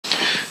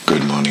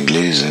Good morning,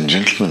 ladies and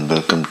gentlemen.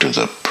 Welcome to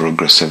the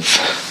Progressive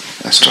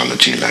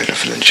Astrology Light of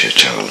Friendship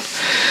channel.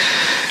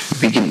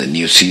 We begin the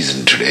new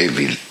season today.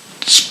 We'll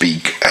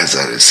speak, as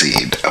I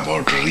said,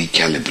 about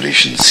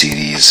recalibration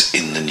series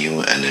in the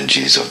new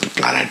energies of the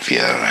planet we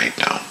are right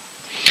now.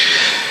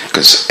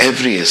 Because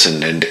every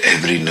ascendant,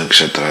 every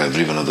nakshatra,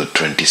 every one of the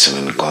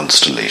 27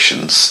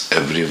 constellations,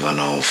 every one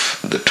of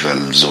the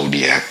 12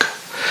 zodiac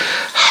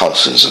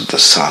houses of the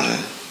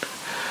sun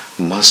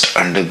must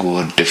undergo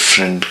a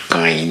different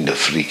kind of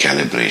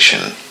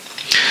recalibration.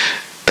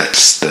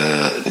 That's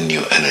the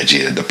new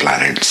energy that the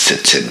planet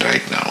sits in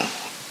right now.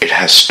 It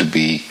has to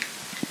be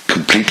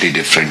completely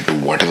different to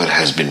whatever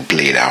has been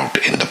played out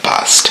in the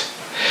past.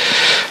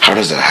 How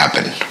does that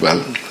happen?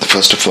 Well,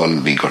 first of all,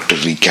 we got to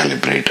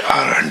recalibrate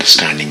our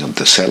understanding of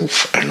the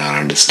self and our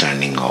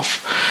understanding of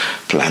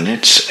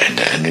planets and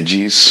the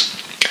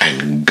energies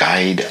and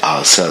guide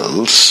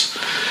ourselves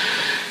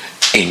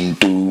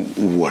into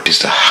what is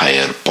the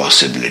higher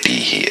possibility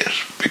here.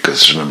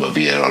 Because remember,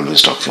 we are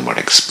always talking about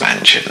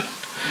expansion.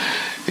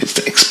 It's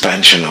the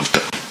expansion of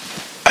the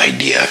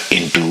idea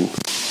into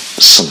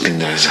something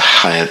that has a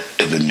higher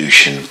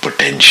evolution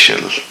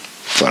potential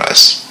for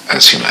us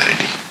as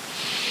humanity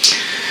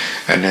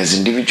and as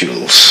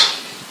individuals.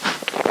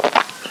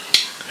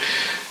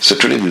 So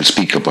today we'll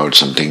speak about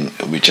something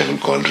which I will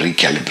call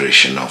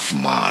recalibration of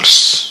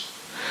Mars.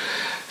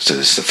 So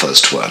this is the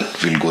first one.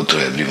 We'll go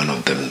through every one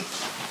of them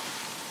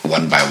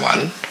one by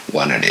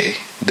one a day.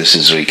 This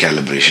is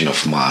recalibration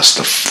of Mars,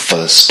 the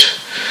first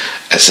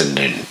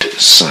ascendant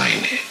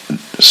sign.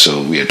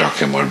 So we are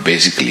talking about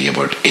basically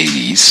about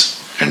Aries,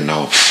 and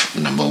now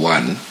number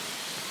one,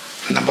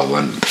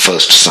 the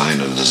first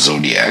sign of the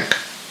zodiac,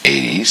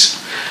 Aries,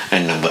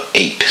 and number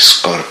 8,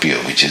 Scorpio,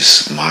 which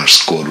is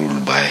Mars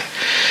co-ruled by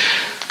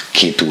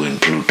Ketu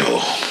and Pluto,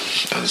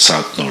 on the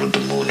south node of the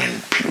moon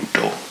and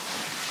Pluto.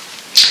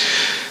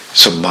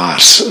 So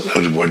Mars,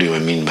 what do I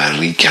mean by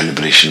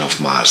recalibration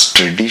of Mars?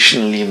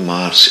 Traditionally,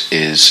 Mars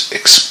is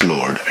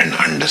explored and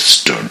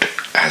understood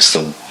as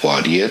the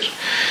warrior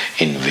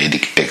in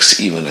Vedic texts,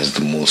 even as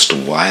the most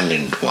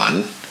violent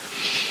one,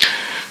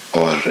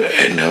 or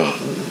in a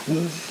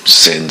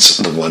sense,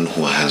 the one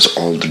who has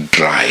all the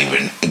drive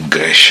and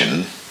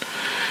aggression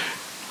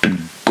to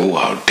go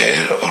out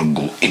there or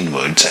go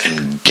inwards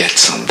and get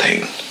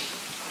something.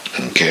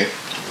 Okay?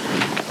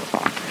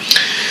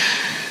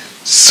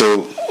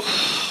 So,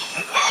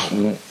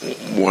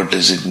 what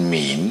does it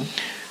mean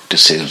to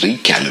say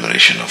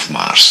recalibration of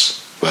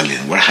Mars? Well,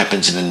 what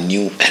happens in the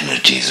new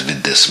energies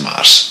with this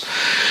Mars?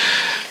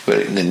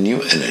 Well, in the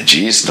new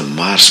energies, the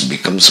Mars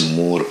becomes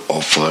more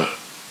of a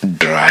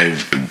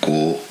drive to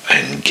go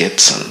and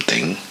get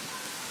something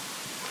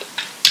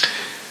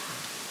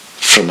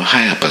from a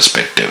higher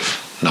perspective.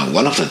 Now,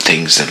 one of the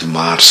things that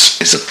Mars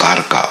is a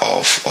karaka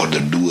of, or the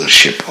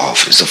doership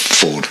of, is the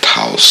 4th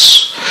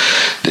house.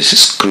 This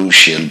is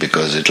crucial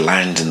because it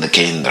lands in the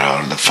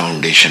kendra, or the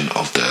foundation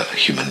of the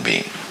human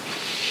being.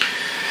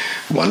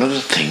 One of the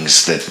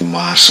things that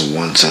Mars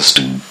wants us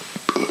to,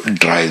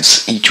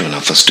 drives each one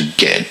of us to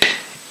get,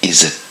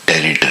 is a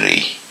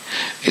territory,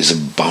 is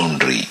a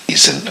boundary,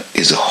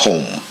 is a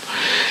home,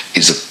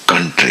 is a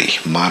country.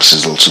 Mars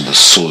is also the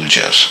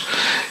soldier.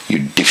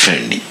 You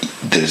defend.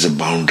 There is a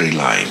boundary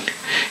line.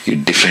 You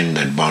defend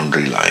that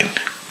boundary line.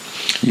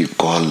 You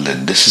call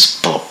that this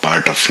is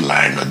part of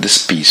land, or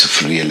this piece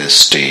of real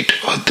estate,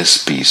 or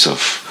this piece of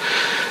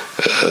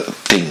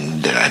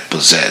thing that I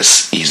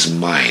possess is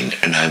mine,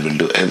 and I will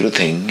do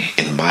everything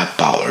in my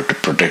power to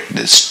protect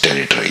this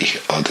territory,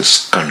 or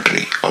this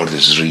country, or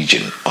this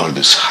region, or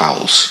this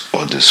house,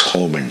 or this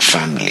home and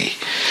family.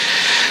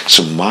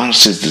 So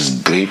Mars is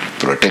this great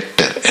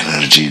protector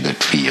energy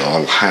that we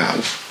all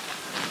have,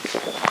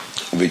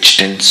 which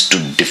tends to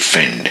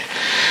defend,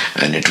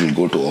 and it will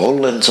go to all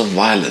lengths of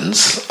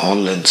violence, all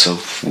lengths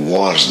of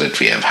wars that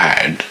we have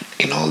had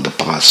in all the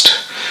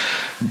past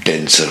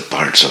denser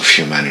parts of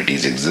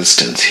humanity's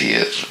existence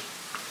here.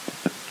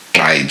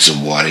 Tribes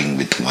warring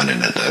with one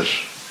another.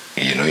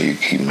 You know,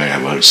 you might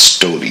have heard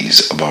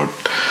stories about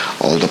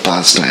all the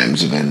past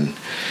times when,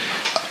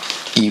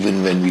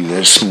 even when we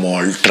were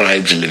small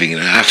tribes living in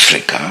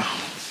Africa,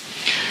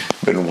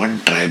 when one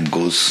tribe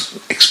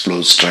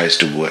tries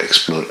to go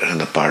explore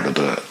another part of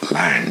the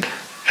land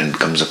and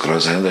comes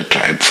across another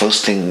tribe,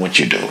 first thing what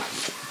you do,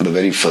 the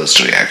very first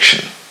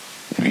reaction,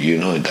 you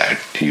know that,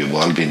 you've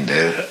all been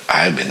there,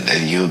 I've been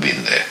there, you've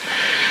been there.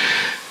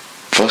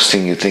 First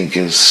thing you think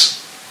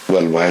is,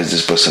 well, why has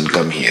this person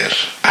come here?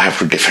 I have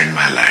to defend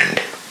my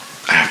land.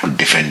 I have to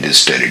defend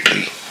this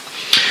territory.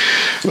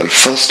 Well,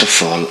 first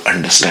of all,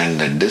 understand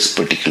that this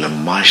particular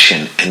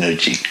Martian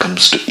energy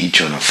comes to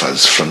each one of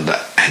us from the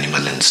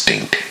animal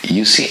instinct.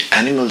 You see,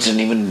 animals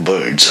and even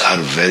birds are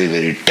very,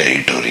 very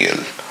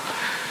territorial,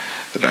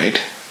 right?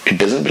 It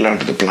doesn't belong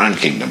to the plant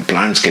kingdom.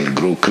 Plants can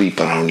creep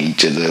around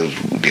each other.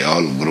 They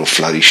all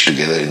flourish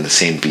together in the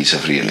same piece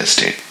of real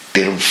estate.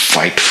 They don't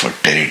fight for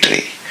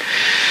territory.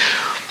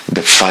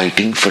 The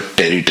fighting for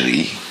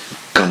territory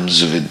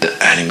comes with the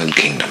animal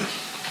kingdom.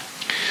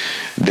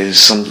 There is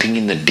something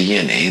in the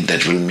DNA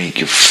that will make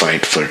you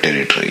fight for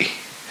territory.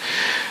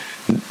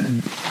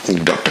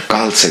 Dr.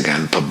 Carl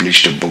Sagan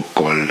published a book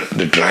called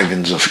The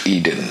Dragons of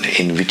Eden,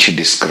 in which he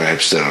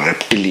describes the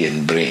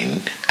reptilian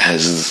brain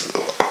as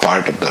a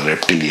part of the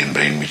reptilian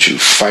brain which will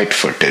fight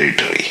for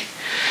territory.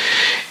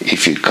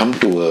 If you come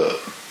to a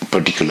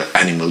particular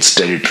animal's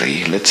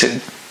territory, let's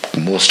say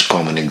most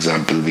common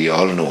example we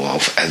all know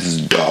of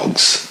as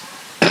dogs.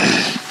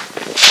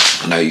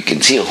 Now you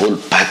can see a whole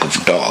pack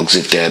of dogs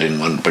if they are in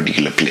one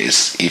particular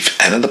place. If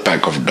another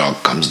pack of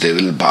dog comes, they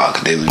will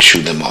bark, they will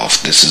shoo them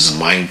off. This is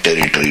my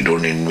territory,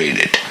 don't invade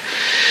it.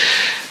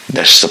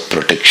 That's the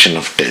protection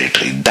of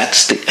territory.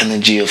 That's the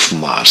energy of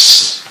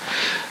Mars.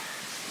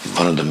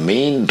 One of the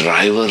main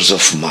drivers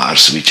of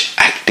Mars, which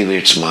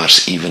activates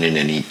Mars even in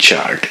any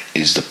chart,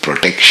 is the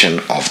protection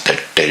of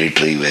that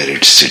territory where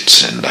it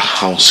sits in, the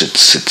house it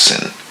sits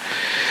in.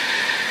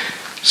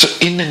 So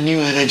in the new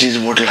energies,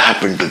 what will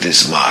happen to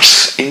this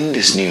Mars? In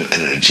this new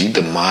energy,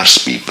 the Mars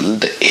people,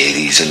 the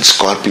Aries and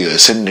Scorpio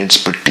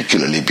ascendants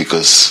particularly,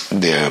 because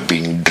they are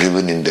being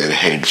driven in their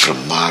head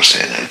from Mars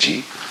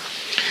energy,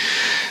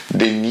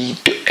 they need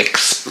to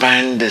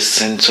expand this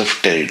sense of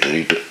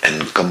territory to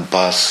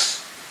encompass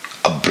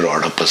a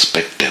broader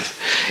perspective.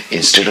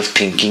 Instead of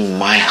thinking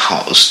my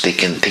house, they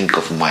can think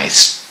of my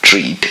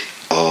street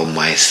or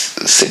my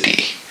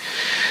city.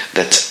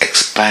 That's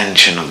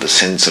expansion of the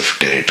sense of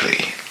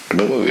territory.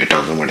 Remember, we were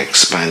talking about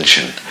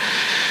expansion.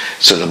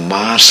 So the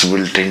Mars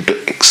will tend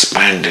to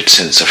expand its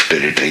sense of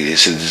territory.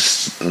 This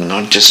is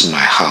not just my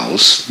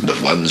house. The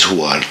ones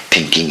who are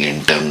thinking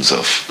in terms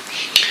of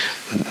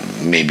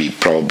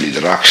probably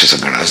the Rakshasa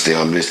Ganas, they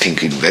always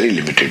think in very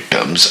limited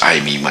terms, I,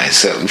 me,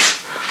 myself.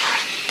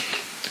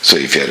 So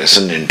if your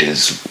ascendant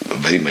is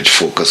very much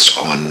focused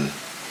on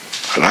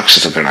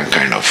Rakshasa Gana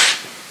kind of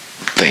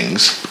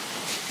things,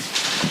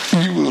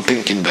 you will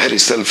think in very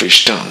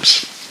selfish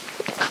terms.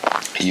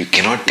 You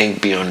cannot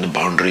think beyond the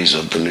boundaries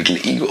of the little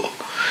ego.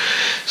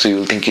 So you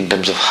will think in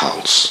terms of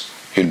house.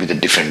 You'll be the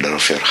defender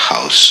of your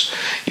house.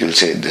 You'll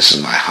say, this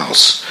is my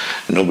house.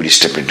 Nobody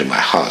step into my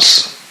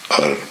house,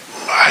 or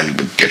I'll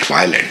get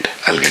violent.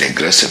 I'll get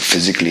aggressive,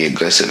 physically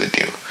aggressive with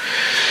you.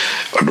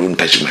 Or don't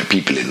touch my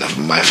people in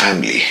my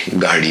family,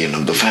 guardian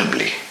of the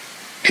family.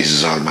 This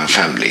is all my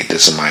family.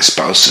 This is my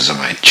spouse, these are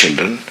my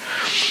children.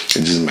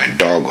 This is my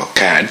dog or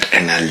cat,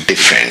 and I'll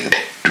defend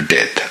to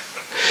death.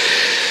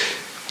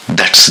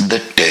 That's the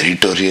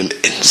territorial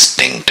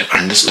instinct.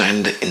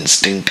 Understand, the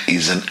instinct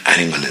is an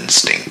animal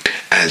instinct.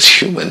 As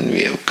human,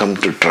 we have come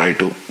to try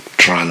to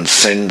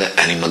transcend the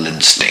animal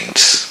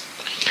instincts.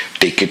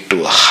 Take it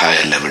to a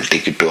higher level,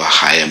 take it to a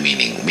higher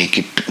meaning, make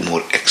it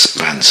more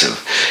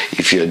expansive.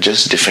 If you're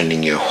just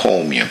defending your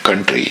home, your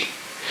country,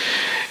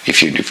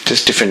 if you're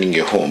just defending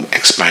your home,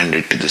 expand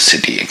it to the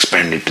city,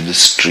 expand it to the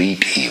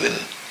street even.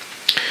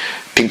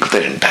 Think of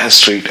the entire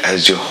street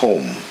as your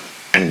home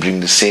and bring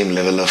the same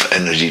level of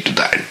energy to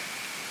that.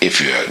 If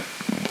you are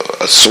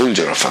a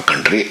soldier of a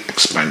country,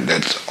 expand.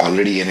 That's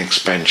already an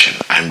expansion.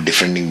 I'm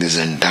defending this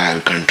entire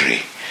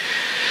country.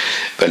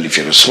 Well, if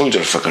you're a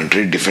soldier of a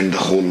country, defend the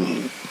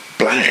whole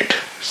planet.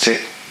 Say,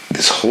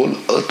 this whole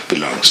earth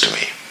belongs to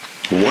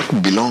me.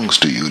 What belongs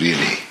to you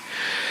really?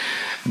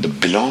 The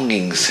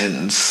belonging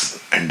sense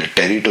and the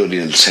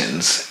territorial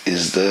sense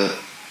is the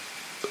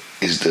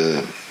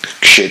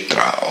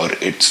kshetra, or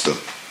it's the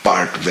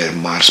part where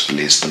Mars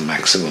plays the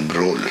maximum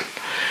role.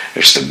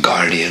 It's the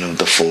guardian of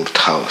the fourth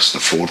house. The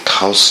fourth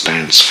house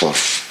stands for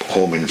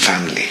home and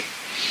family.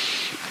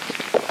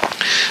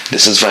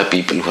 This is why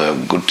people who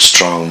have good,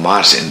 strong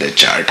Mars in their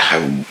chart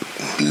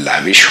have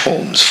lavish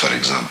homes, for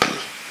example.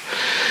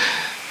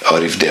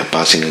 Or if they are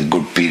passing a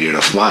good period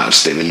of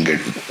Mars, they will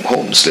get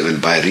homes, they will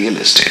buy real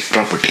estate,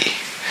 property.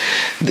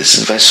 This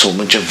is why so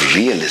much of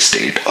real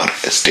estate or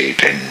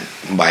estate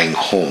and buying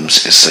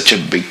homes is such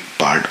a big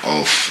part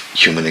of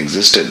human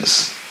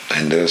existence.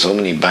 And there are so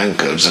many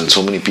bankers and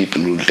so many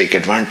people who will take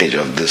advantage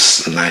of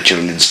this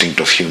natural instinct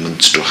of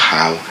humans to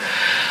have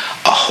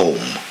a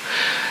home.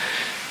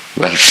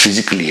 Well,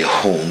 physically a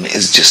home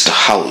is just a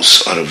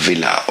house or a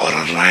villa or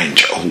a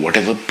ranch or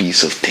whatever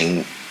piece of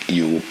thing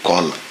you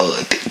call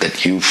earth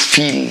that you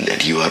feel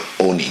that you are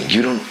owning.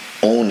 You don't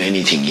own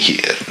anything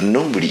here.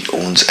 Nobody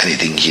owns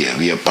anything here.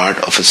 We are part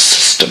of a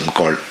system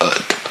called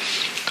earth.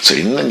 So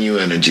in the new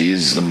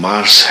energies, the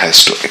Mars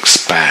has to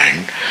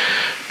expand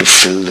to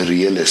fill the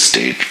real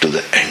estate to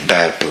the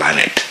entire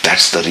planet.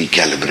 That's the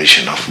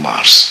recalibration of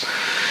Mars.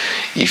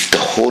 If the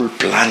whole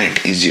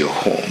planet is your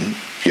home,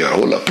 your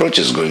whole approach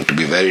is going to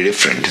be very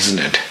different, isn't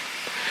it?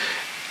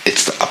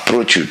 It's the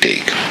approach you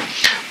take.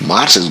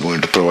 Mars is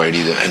going to provide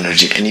you the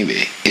energy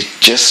anyway. It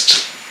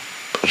just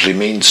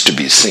remains to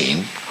be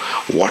seen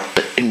what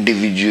the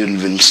individual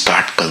will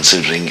start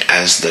considering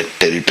as the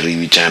territory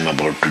which I am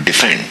about to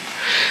defend.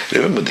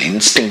 Remember, the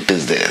instinct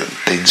is there.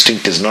 The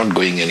instinct is not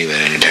going anywhere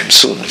anytime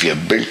soon. We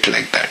are built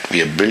like that.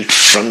 We are built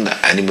from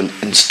the animal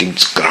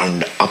instincts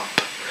ground up.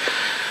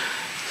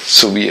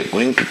 So we are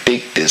going to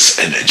take this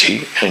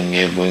energy and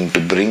we are going to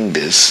bring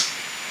this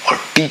or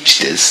teach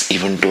this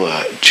even to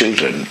our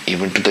children,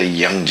 even to the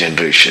young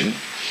generation,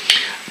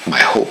 my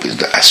hope is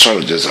the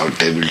astrologers out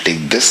there will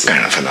take this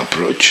kind of an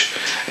approach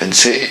and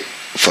say,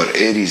 for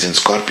Aries and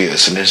Scorpio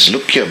ascendants,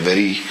 look, you're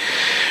very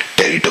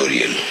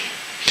territorial.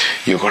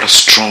 You've got a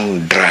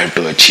strong drive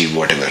to achieve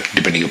whatever,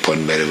 depending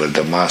upon wherever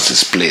the Mars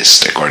is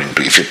placed. According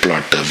to, if you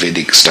plot the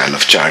Vedic style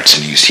of charts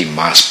and you see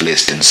Mars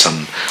placed in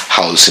some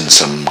house, in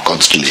some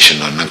constellation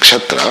or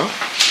nakshatra,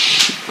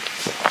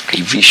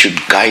 if we should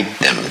guide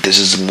them, this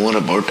is more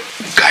about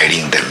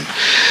guiding them.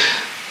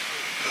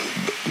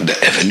 The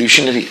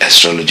evolutionary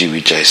astrology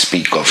which I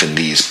speak of in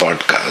these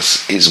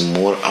podcasts is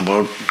more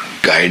about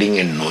guiding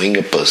and knowing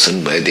a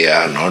person where they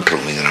are not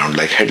roaming around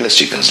like headless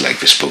chickens,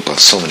 like we spoke of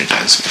so many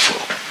times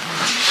before.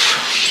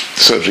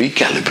 So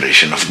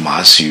recalibration of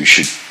Mars, you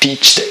should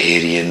teach the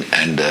Arian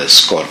and the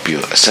Scorpio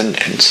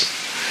ascendants,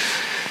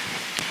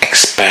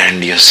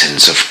 expand your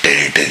sense of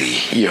territory.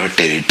 Your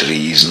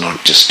territory is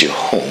not just your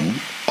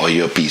home or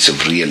your piece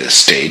of real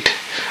estate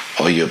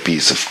or your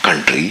piece of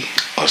country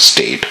or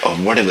state or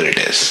whatever it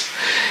is.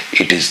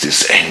 It is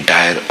this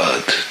entire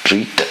earth.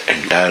 Treat the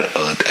entire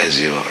earth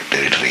as your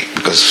territory,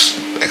 because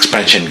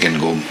expansion can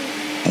go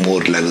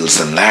more levels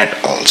than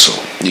that also.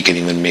 You can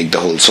even make the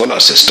whole solar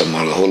system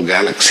or the whole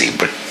galaxy,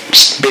 but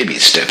baby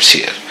steps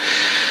here.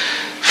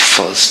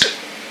 First,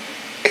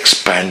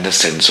 expand the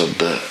sense of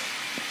the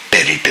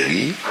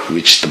territory,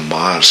 which the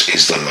Mars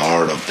is the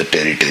lord of the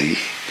territory,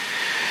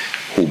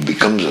 who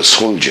becomes a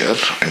soldier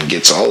and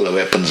gets all the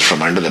weapons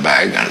from under the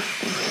bag and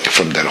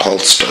from their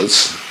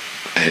holsters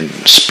and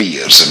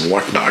spears and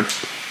whatnot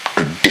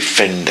to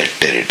defend that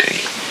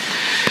territory.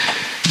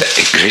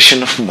 The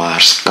aggression of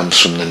Mars comes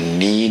from the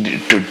need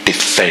to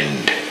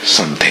defend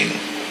something.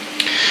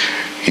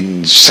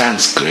 In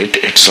Sanskrit,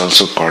 it's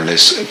also called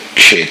as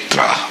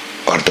kshetra,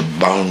 or the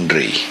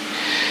boundary.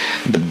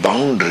 The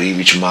boundary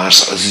which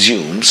Mars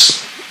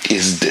assumes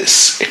is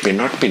this. It may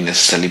not be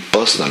necessarily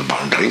personal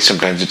boundaries.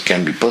 Sometimes it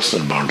can be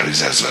personal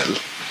boundaries as well.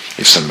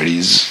 If somebody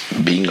is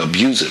being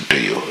abusive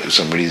to you, if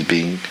somebody is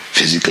being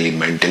physically,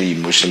 mentally,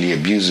 emotionally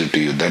abusive to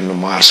you, then the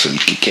Mars will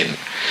kick in.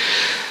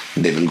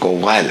 They will go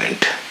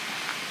violent.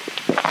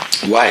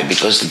 Why?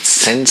 Because the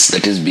sense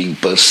that is being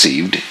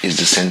perceived is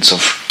the sense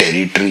of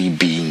territory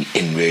being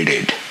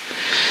invaded.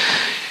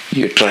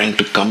 You're trying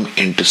to come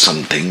into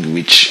something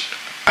which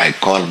I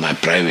call my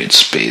private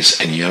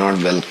space, and you're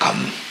not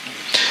welcome.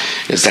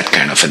 It's that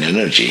kind of an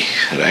energy,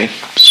 right?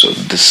 So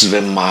this is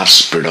where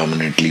Mars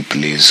predominantly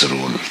plays a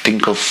role.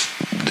 Think of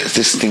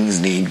these things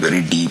need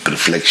very deep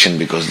reflection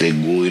because they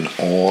go in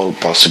all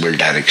possible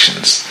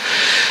directions.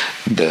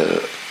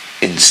 The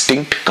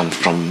instinct comes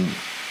from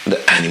the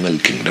animal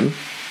kingdom,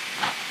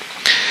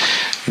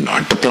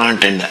 not the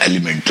plant and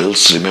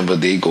elementals. Remember,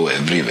 they go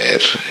everywhere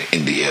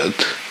in the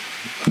earth.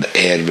 The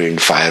air,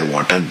 wind, fire,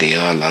 water, they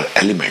all are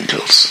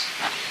elementals.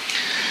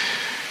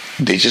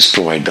 They just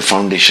provide the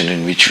foundation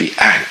in which we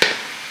act.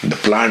 The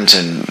plants,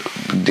 and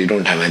they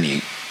don't have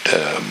any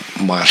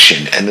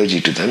Martian energy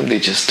to them. They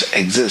just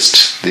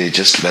exist. They're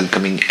just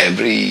welcoming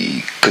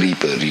every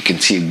creeper. You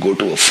can go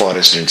to a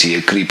forest and see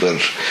a creeper,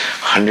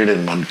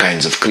 101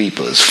 kinds of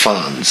creepers,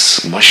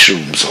 ferns,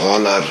 mushrooms,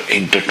 all are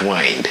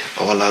intertwined.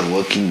 All are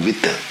working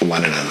with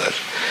one another.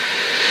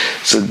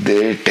 So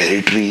their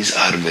territories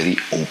are very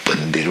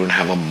open. They don't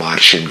have a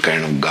Martian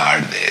kind of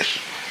guard there.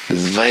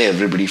 This is why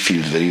everybody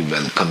feels very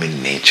welcome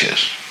in nature,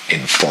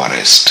 in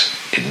forest,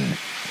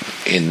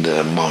 in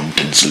the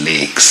mountains,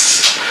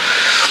 lakes,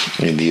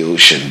 in the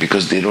ocean,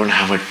 because they don't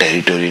have a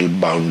territorial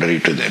boundary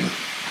to them.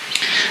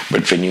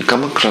 But when you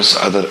come across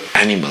other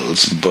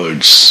animals,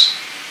 birds,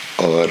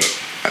 or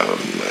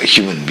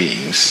human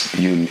beings,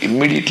 you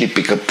immediately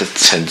pick up the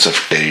sense of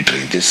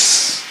territory.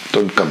 This,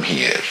 don't come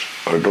here,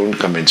 or don't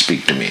come and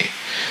speak to me.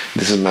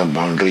 This is my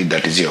boundary,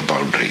 that is your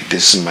boundary.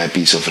 This is my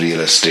piece of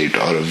real estate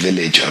or a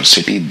village or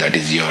city, that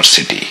is your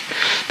city.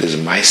 This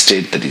is my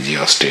state, that is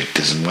your state.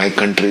 This is my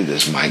country,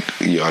 this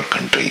is your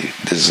country.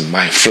 This is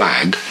my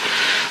flag,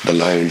 the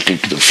loyalty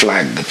to the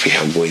flag that we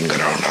have going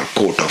around, our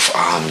coat of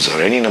arms,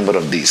 or any number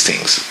of these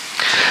things.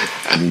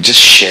 I'm just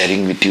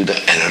sharing with you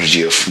the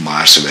energy of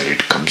Mars, where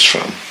it comes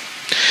from.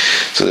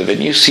 So that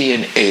when you see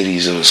an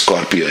Aries or a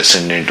Scorpio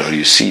ascendant, or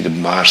you see the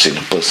Mars in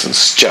a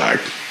person's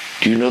chart,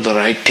 you know the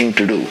right thing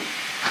to do.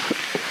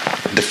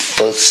 The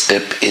first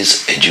step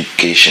is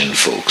education,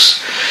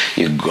 folks.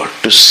 You've got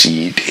to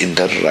see it in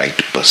the right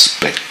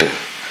perspective.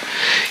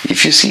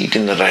 If you see it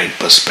in the right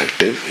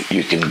perspective,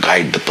 you can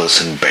guide the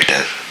person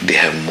better. They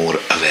have more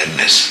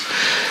awareness.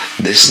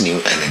 This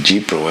new energy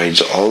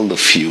provides all the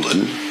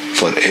fuel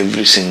for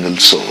every single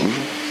soul,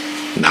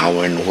 now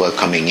and who are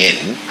coming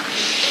in,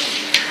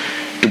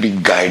 to be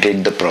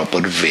guided the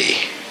proper way.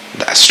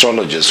 The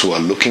astrologers who are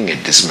looking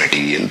at this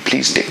material,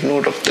 please take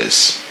note of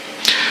this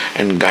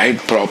and guide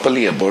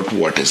properly about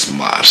what is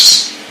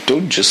Mars.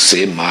 Don't just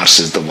say Mars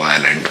is the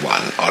violent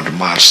one, or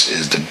Mars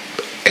is the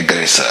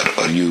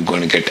aggressor, or you're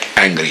going to get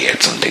angry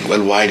at something.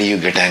 Well, why do you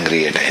get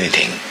angry at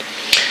anything?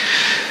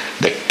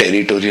 The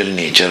territorial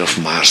nature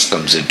of Mars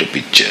comes into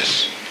picture.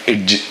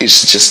 It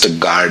is just a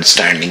guard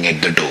standing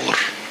at the door.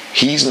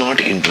 He is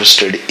not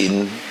interested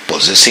in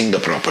possessing the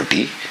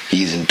property.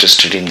 He is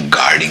interested in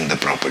guarding the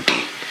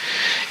property.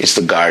 It's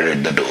the guard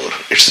at the door.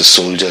 It's the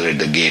soldier at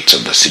the gates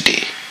of the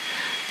city.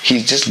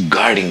 He's just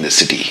guarding the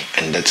city,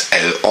 and that's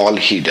all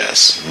he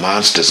does.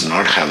 Mars does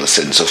not have a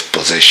sense of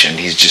possession.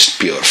 He's just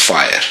pure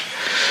fire.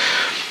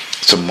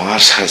 So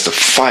Mars has the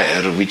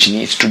fire which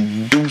needs to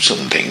do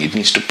something. It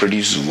needs to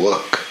produce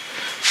work.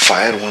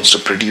 Fire wants to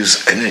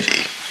produce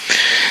energy.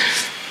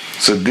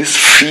 So this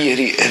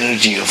fiery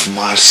energy of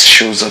Mars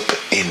shows up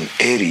in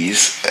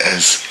Aries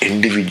as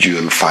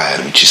individual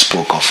fire, which I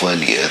spoke of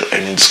earlier,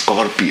 and in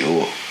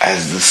Scorpio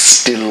as the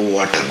still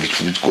water,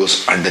 which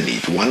goes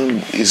underneath.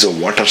 One is a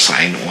water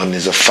sign, one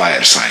is a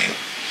fire sign.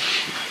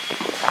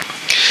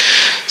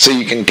 So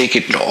you can take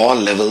it to all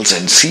levels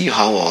and see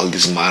how all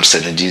these Mars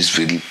energies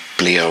will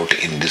play out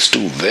in these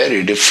two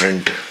very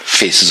different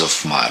phases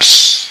of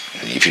Mars.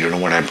 If you don't know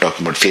what I'm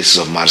talking about, phases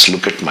of Mars,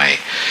 look up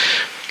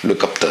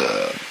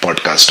the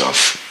podcast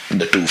of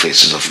the two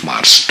phases of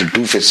Mars. The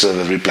two phases of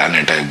every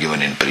planet I've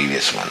given in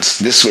previous ones.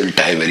 This will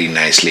tie very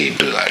nicely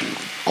into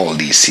all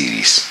these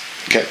series.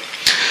 Okay.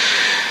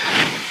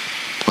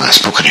 Well, I've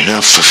spoken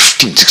enough for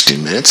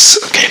 15-16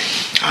 minutes. Okay.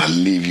 I'll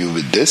leave you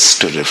with this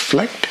to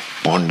reflect,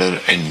 ponder,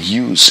 and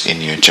use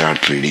in your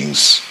chart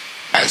readings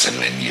as and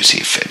when you see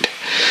fit.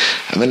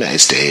 Have a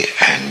nice day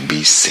and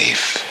be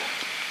safe.